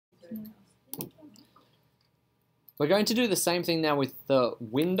We're going to do the same thing now with the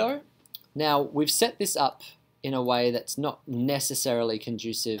window. Now we've set this up in a way that's not necessarily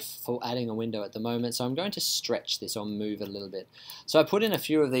conducive for adding a window at the moment, so I'm going to stretch this or move it a little bit. So I put in a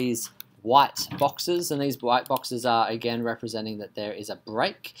few of these white boxes, and these white boxes are again representing that there is a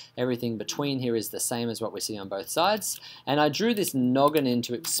break. Everything between here is the same as what we see on both sides, and I drew this noggin in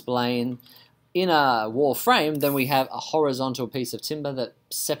to explain in a wall frame then we have a horizontal piece of timber that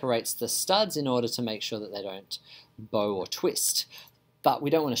separates the studs in order to make sure that they don't bow or twist, but we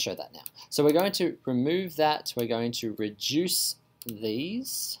don't want to show that now. So we're going to remove that. We're going to reduce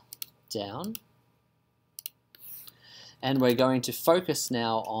these down, and we're going to focus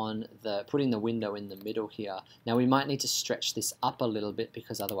now on putting the window in the middle here. Now we might need to stretch this up a little bit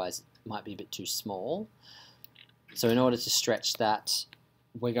because otherwise it might be a bit too small. So in order to stretch that,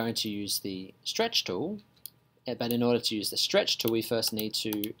 we're going to use the stretch tool, but in order to use the stretch tool we first need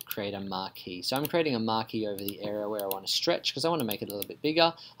to create a marquee. So I'm creating a marquee over the area where I want to stretch because I want to make it a little bit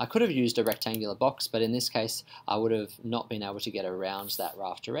bigger. I could have used a rectangular box, but in this case I would have not been able to get around that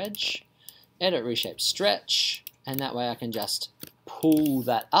rafter edge. Edit, reshape, stretch, and that way I can just pull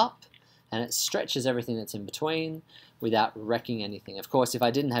that up and it stretches everything that's in between without wrecking anything. Of course, if I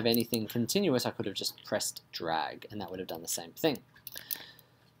didn't have anything continuous, I could have just pressed drag and that would have done the same thing.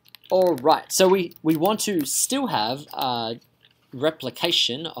 Alright, so we want to still have a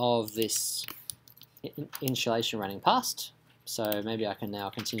replication of this insulation running past. So maybe I can now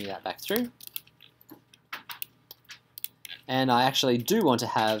continue that back through. And I actually do want to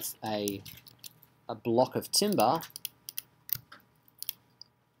have a block of timber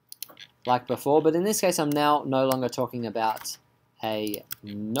like before, but in this case I'm now no longer talking about a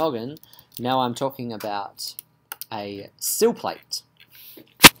noggin. Now I'm talking about a sill plate.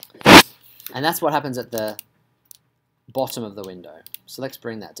 And that's what happens at the bottom of the window. So let's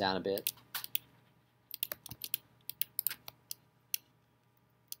bring that down a bit.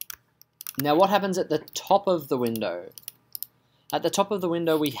 Now what happens at the top of the window? At the top of the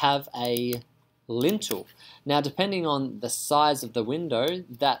window we have a lintel. Now depending on the size of the window,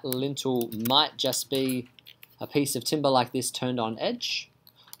 that lintel might just be a piece of timber like this turned on edge,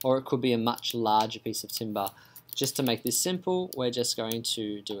 or it could be a much larger piece of timber. Just to make this simple, we're just going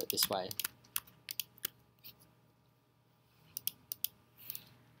to do it this way.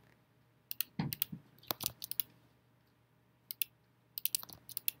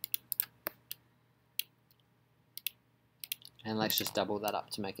 And let's just double that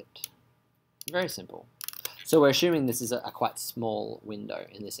up to make it very simple. So we're assuming this is a quite small window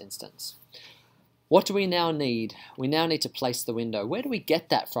in this instance. What do we now need? We now need to place the window. Where do we get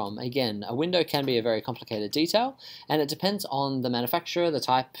that from? Again, a window can be a very complicated detail, and it depends on the manufacturer, the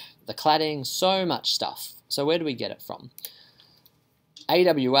type, the cladding, so much stuff. So where do we get it from?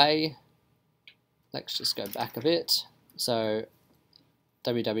 AWA, let's just go back a bit. So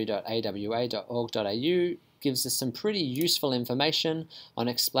www.awa.org.au gives us some pretty useful information on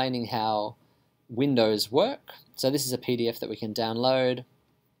explaining how windows work. So this is a PDF that we can download.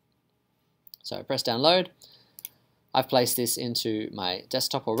 So press download. I've placed this into my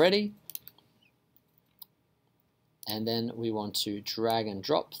desktop already. And then we want to drag and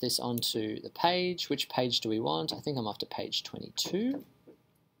drop this onto the page. Which page do we want? I think I'm after page 22.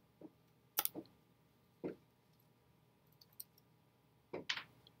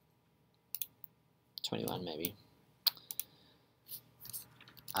 Maybe.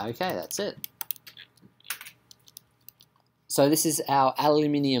 Okay, that's it. So this is our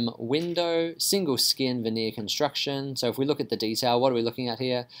aluminium window, single skin veneer construction. So if we look at the detail, what are we looking at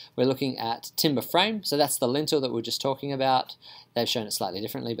here? We're looking at timber frame. So that's the lintel that we were just talking about. They've shown it slightly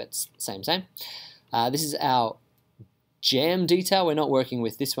differently, but it's same. This is our jam detail. We're not working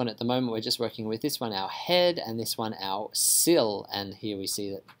with this one at the moment. We're just working with this one, our head, and this one, our sill. And here we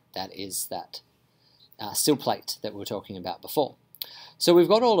see that that is that sill plate that we were talking about before. So we've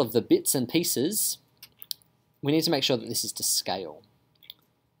got all of the bits and pieces. We need to make sure that this is to scale.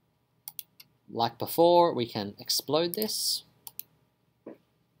 Like before, we can explode this.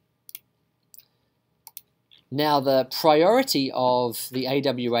 Now the priority of the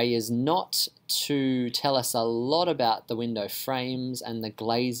AWA is not to tell us a lot about the window frames and the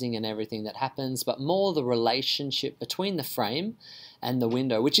glazing and everything that happens, but more the relationship between the frame and the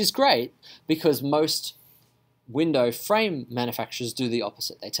window, which is great because most window frame manufacturers do the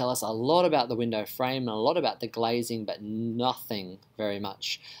opposite. They tell us a lot about the window frame and a lot about the glazing, but nothing very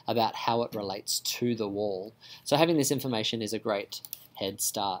much about how it relates to the wall. So having this information is a great head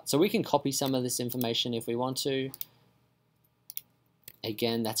start. So we can copy some of this information if we want to.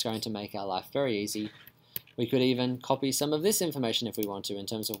 Again, that's going to make our life very easy. We could even copy some of this information if we want to in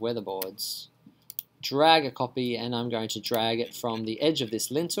terms of weatherboards. Drag a copy, and I'm going to drag it from the edge of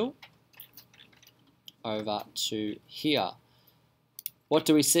this lintel over to here. What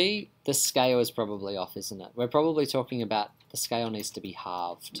do we see? The scale is probably off, isn't it? We're probably talking about the scale needs to be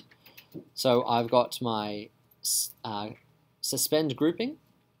halved. So I've got my suspend grouping.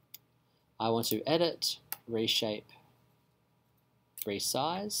 I want to edit, reshape,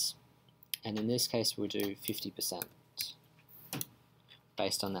 resize, and in this case we'll do 50%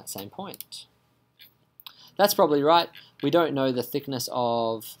 based on that same point. That's probably right. We don't know the thickness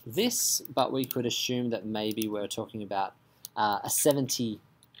of this, but we could assume that maybe we're talking about a 70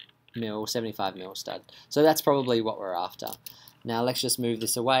 mil, 75 mil stud. So that's probably what we're after. Now let's just move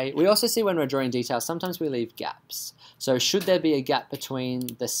this away. We also see when we're drawing details, sometimes we leave gaps. So should there be a gap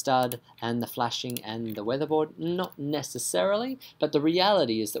between the stud and the flashing and the weatherboard? Not necessarily, but the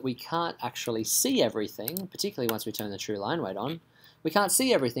reality is that we can't actually see everything, particularly once we turn the true line weight on. We can't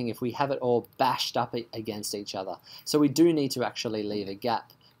see everything if we have it all bashed up against each other. So we do need to actually leave a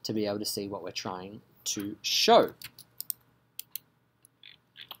gap to be able to see what we're trying to show.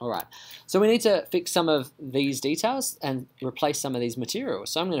 Alright, so we need to fix some of these details and replace some of these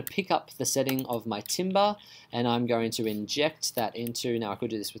materials. So I'm going to pick up the setting of my timber and I'm going to inject that into, now I could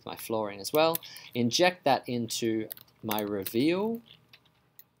do this with my flooring as well, inject that into my reveal,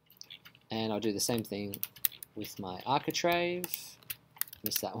 and I'll do the same thing with my architrave.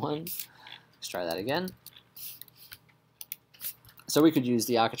 Missed that one. Let's try that again. So we could use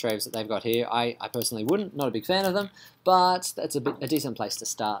the architraves that they've got here. I personally wouldn't, not a big fan of them, but that's a decent place to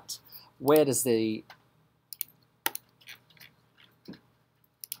start. Where does the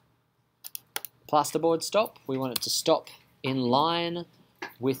plasterboard stop? We want it to stop in line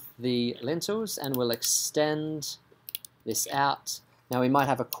with the lintels, and we'll extend this out. Now we might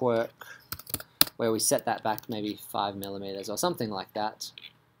have a quirk where we set that back maybe 5 millimeters or something like that.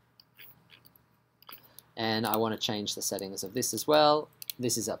 And I want to change the settings of this as well.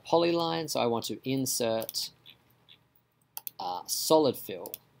 This is a polyline, so I want to insert solid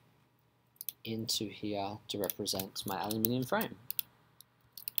fill into here to represent my aluminium frame.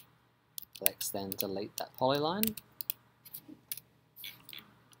 Let's then delete that polyline.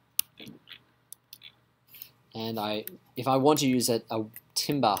 And if I want to use a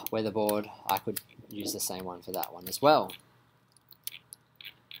timber weatherboard, I could use the same one for that one as well.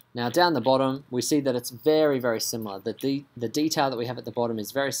 Now down the bottom, we see that it's very, very similar. The detail that we have at the bottom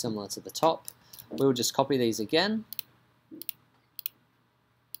is very similar to the top. We'll just copy these again.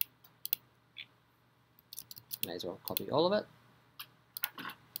 May as well copy all of it.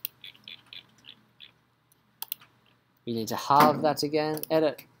 We need to halve that again.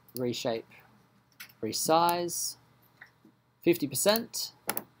 Edit, reshape, resize, 50%,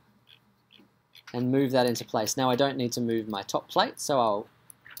 and move that into place. Now I don't need to move my top plate, so I'll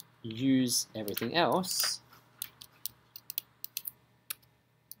use everything else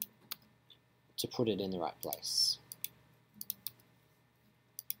to put it in the right place.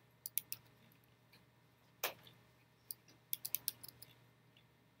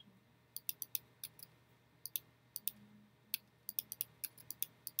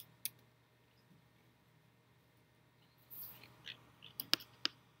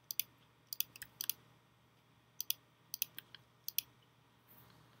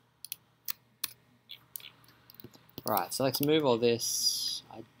 Right, so let's move all this.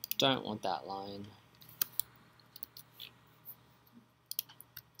 I don't want that line.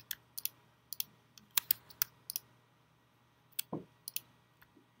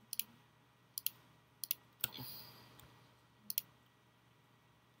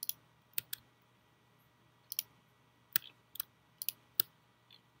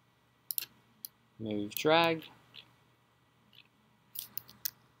 Move, drag.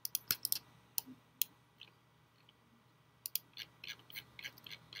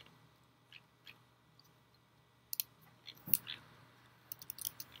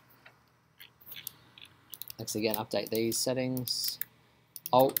 Let's again update these settings.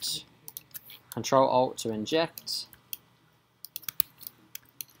 Alt, Control Alt to inject.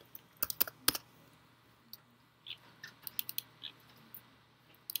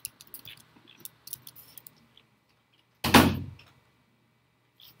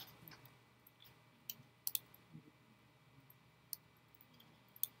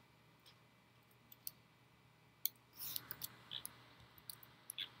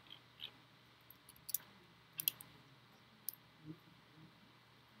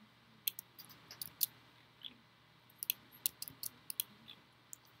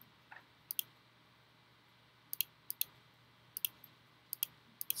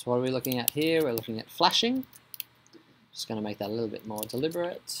 So what are we looking at here? We're looking at flashing. Just going to make that a little bit more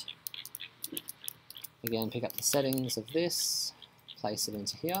deliberate. Again, pick up the settings of this, place it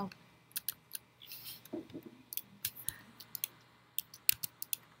into here.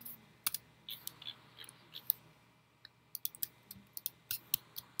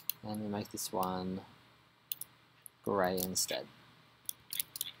 And we'll make this one grey instead.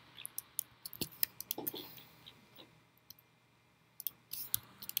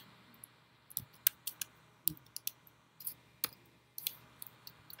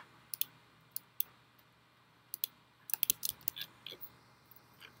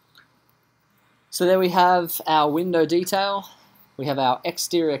 So there we have our window detail, we have our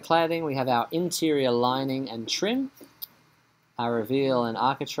exterior cladding, we have our interior lining and trim, our reveal and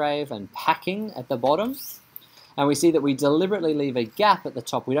architrave and packing at the bottom. And we see that we deliberately leave a gap at the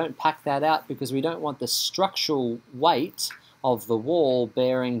top. We don't pack that out because we don't want the structural weight of the wall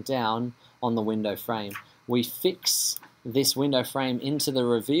bearing down on the window frame. We fix this window frame into the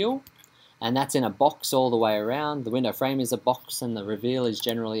reveal, and that's in a box all the way around. The window frame is a box and the reveal is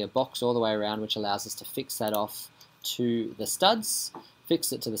generally a box all the way around, which allows us to fix that off to the studs,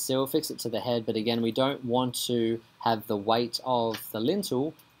 fix it to the sill, fix it to the head, but again we don't want to have the weight of the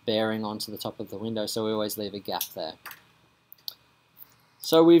lintel bearing onto the top of the window, so we always leave a gap there.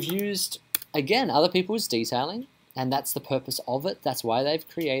 So we've used, again, other people's detailing, and that's the purpose of it. That's why they've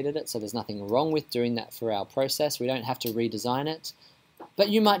created it, so there's nothing wrong with doing that for our process. We don't have to redesign it. But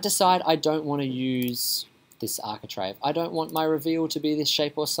you might decide, I don't want to use this architrave. I don't want my reveal to be this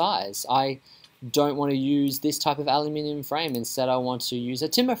shape or size. I don't want to use this type of aluminium frame. Instead, I want to use a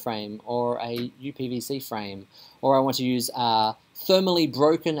timber frame or a UPVC frame, or I want to use a thermally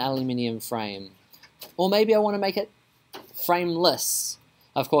broken aluminium frame. Or maybe I want to make it frameless.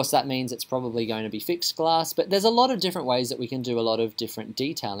 Of course, that means it's probably going to be fixed glass, but there's a lot of different ways that we can do a lot of different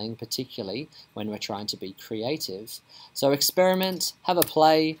detailing, particularly when we're trying to be creative. So experiment, have a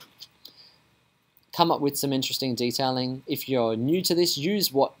play, come up with some interesting detailing. If you're new to this,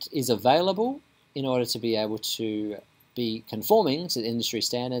 use what is available in order to be able to be conforming to the industry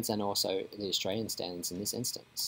standards and also the Australian standards in this instance.